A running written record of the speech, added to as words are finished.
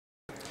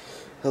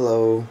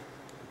Hello,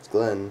 it's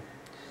Glenn.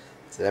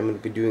 Today I'm going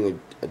to be doing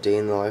a day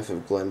in the life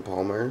of Glenn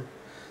Palmer.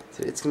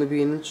 Today it's going to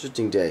be an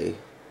interesting day.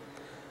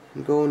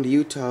 I'm going to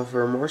Utah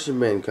for a marching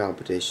band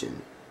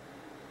competition.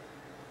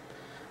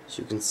 As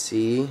you can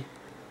see,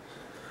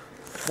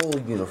 full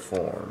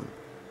uniform.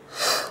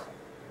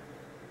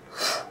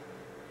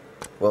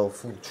 Well,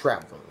 full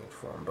traveling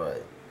uniform,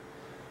 but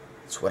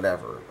it's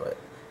whatever. But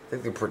I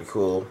think they're pretty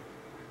cool.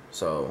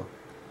 So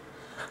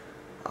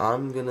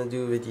I'm gonna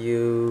do a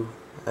video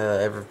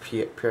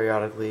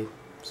periodically,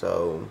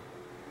 so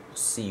I'll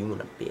see you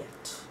in a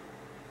bit.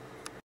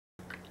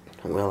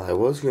 Well, I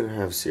was gonna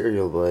have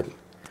cereal, but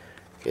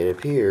it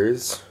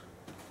appears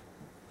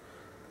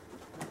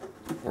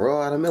we're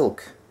all out of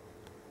milk.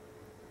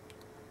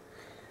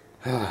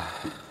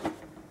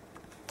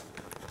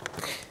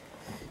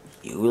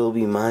 You will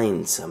be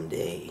mine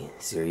someday,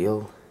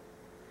 cereal.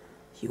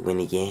 You win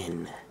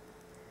again.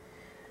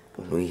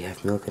 When we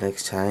have milk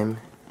next time,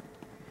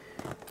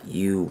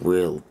 you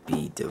will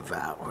be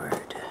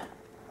devoured.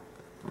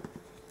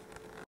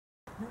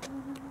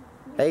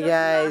 Hey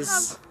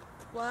guys!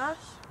 Flash?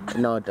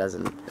 No, it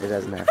doesn't. It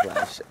doesn't have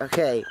flash.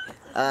 Okay.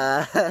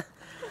 I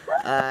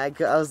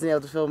wasn't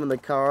able to film in the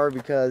car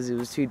because it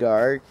was too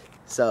dark.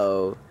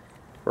 So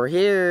we're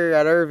here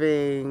at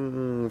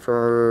Irving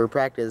for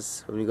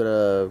practice when we go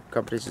to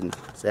competition.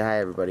 Say hi,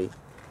 everybody.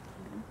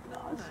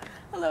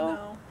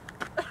 Hello.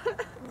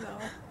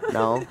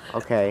 No?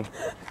 Okay.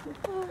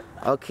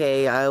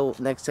 Okay,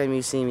 next time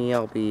you see me,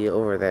 I'll be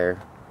over there.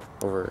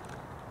 Over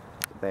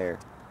there.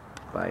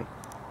 Bye.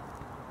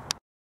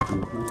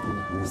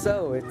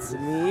 So, it's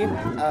me.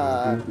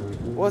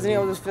 Wasn't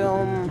able to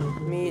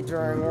film me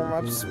during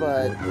warm-ups,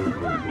 but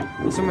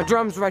so my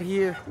drum's right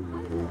here.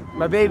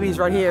 My baby's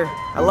right here.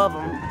 I love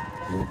them.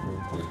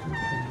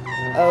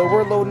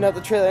 We're loading up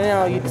the trailer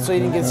now, so you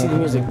didn't get to see the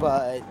music,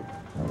 but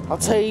I'll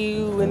tell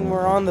you when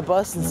we're on the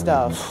bus and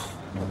stuff.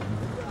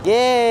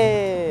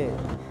 Yeah!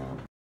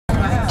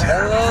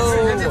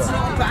 Hello! It's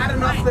not bad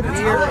enough that it's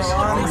We're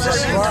on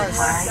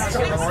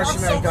the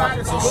marching band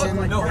competition.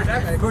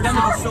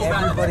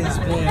 Everybody's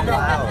being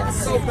loud.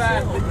 so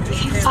bad.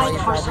 You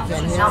probably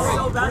can't hear me.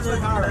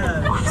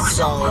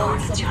 So,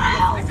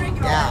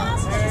 yeah.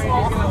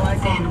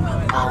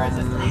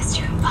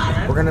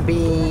 We're gonna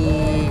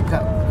be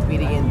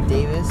competing in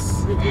Davis.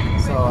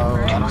 So,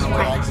 I don't know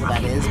what actually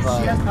that is,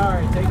 but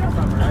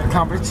the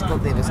competition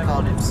called Davis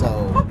Cup, so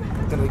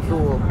it's gonna be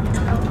cool.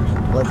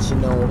 Let you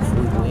know if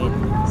we win.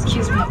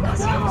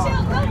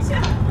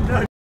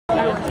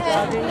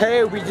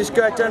 Hey, we just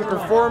got done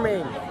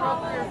performing.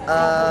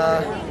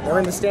 We're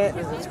in the stand.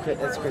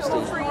 That's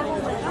Christy.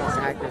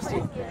 Hi,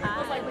 Christy.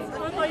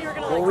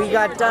 Well, we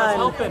got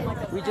done.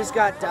 We just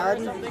got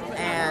done,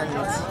 and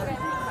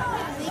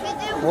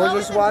we're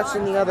just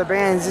watching the other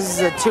bands. This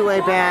is a two-way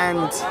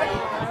band.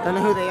 Don't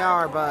know who they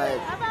are, but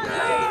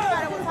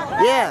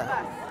yeah.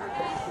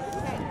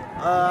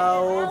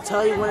 We'll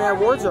tell you when the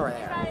awards are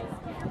there.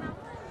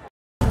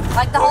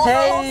 Like the whole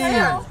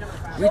Hey!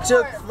 We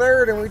took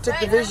third and we took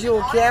the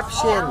visual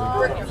caption.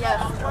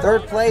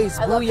 Third place,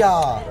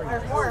 booyah.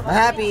 I'm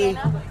happy.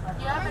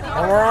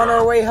 And we're on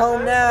our way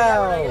home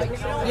now.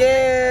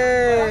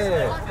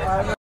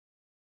 Yeah!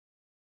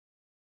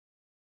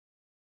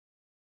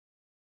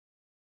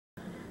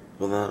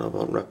 Well, that'll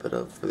about wrap it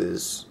up for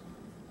this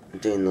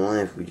day in the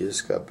life. We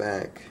just got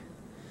back.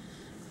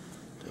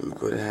 I'm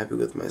quite happy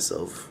with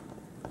myself.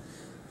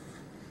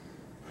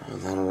 Well,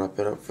 that'll wrap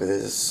it up for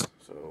this.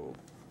 So,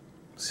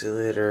 see you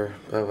later.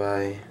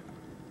 Bye-bye.